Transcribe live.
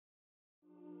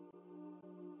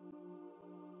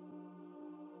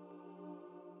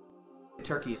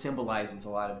Turkey symbolizes a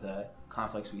lot of the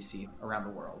conflicts we see around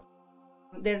the world.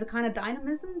 There's a kind of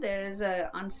dynamism, there's an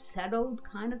unsettled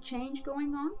kind of change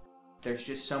going on. There's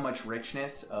just so much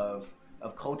richness of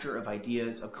culture, of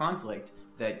ideas, of conflict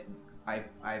that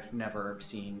I've never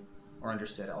seen or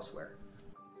understood elsewhere.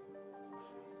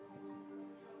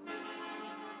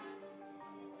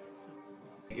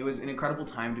 It was an incredible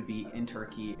time to be in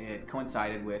Turkey. It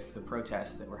coincided with the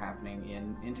protests that were happening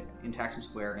in Taksim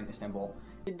Square in Istanbul.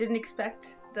 We didn't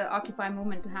expect the Occupy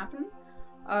movement to happen.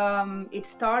 It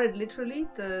started literally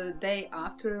the day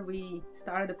after we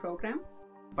started the program.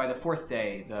 By the fourth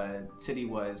day, the city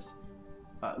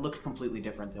looked completely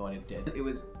different than what it did. It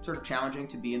was sort of challenging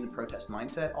to be in the protest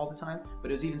mindset all the time,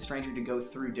 but it was even stranger to go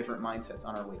through different mindsets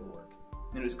on our way to work.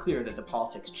 And it was clear that the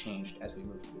politics changed as we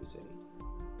moved through the city.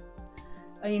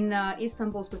 In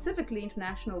Istanbul specifically,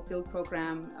 international field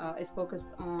program is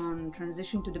focused on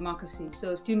transition to democracy.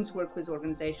 So students work with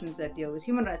organizations that deal with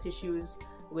human rights issues,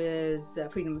 with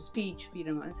freedom of speech,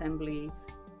 freedom of assembly.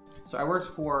 So I worked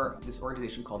for this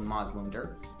organization called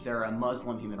Mazlumdur. They're a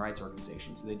Muslim human rights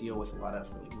organization, so they deal with a lot of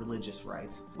really religious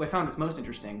rights. What I found was most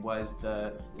interesting was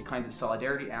the kinds of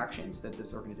solidarity actions that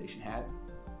this organization had.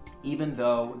 Even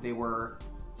though they were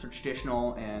sort of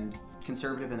traditional and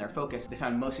conservative in their focus, they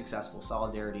found most successful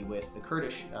solidarity with the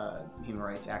Kurdish human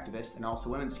rights activists and also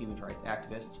women's human rights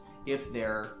activists if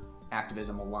their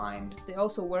activism aligned. They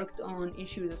also worked on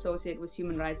issues associated with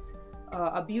human rights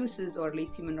abuses, or at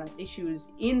least human rights issues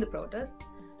in the protests.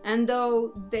 And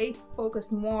though they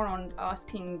focused more on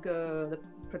asking the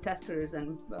protesters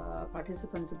and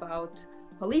participants about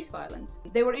police violence,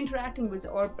 they were interacting with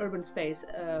urban space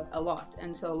a lot.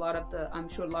 And so I'm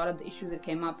sure a lot of the issues that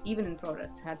came up, even in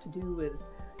protests, had to do with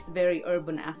the very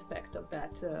urban aspect of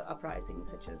that uprising,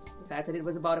 such as the fact that it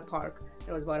was about a park,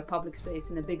 it was about a public space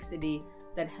in a big city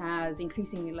that has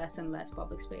increasingly less and less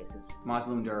public spaces.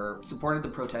 Mazlumdur supported the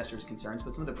protesters' concerns,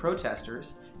 but some of the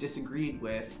protesters disagreed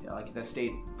with the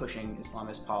state pushing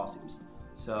Islamist policies.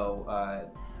 So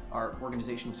our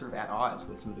organization was sort of at odds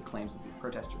with some of the claims that the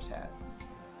protesters had.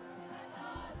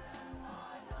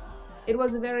 It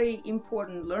was a very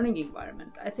important learning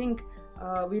environment. I think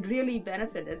we really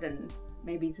benefited, and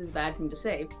maybe this is a bad thing to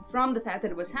say, from the fact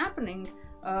that it was happening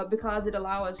because it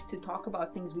allowed us to talk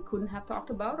about things we couldn't have talked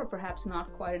about, or perhaps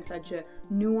not quite in such a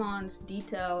nuanced,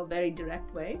 detailed, very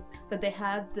direct way, that they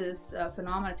had this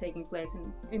phenomena taking place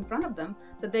in front of them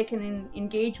that they can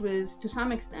engage with to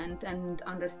some extent and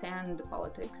understand the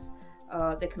politics,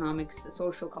 the economics, the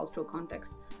social, cultural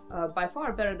context by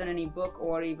far better than any book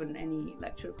or even any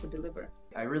lecture could deliver.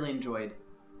 I really enjoyed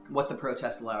what the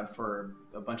protest allowed for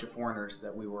a bunch of foreigners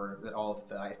that all of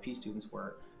the IFP students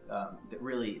were, that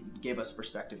really gave us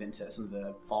perspective into some of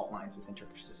the fault lines within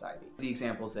Turkish society. The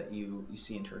examples that you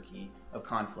see in Turkey of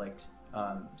conflict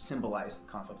symbolize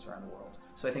conflicts around the world.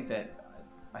 So I think that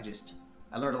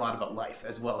I learned a lot about life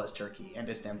as well as Turkey and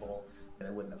Istanbul that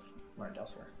I wouldn't have learned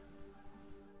elsewhere.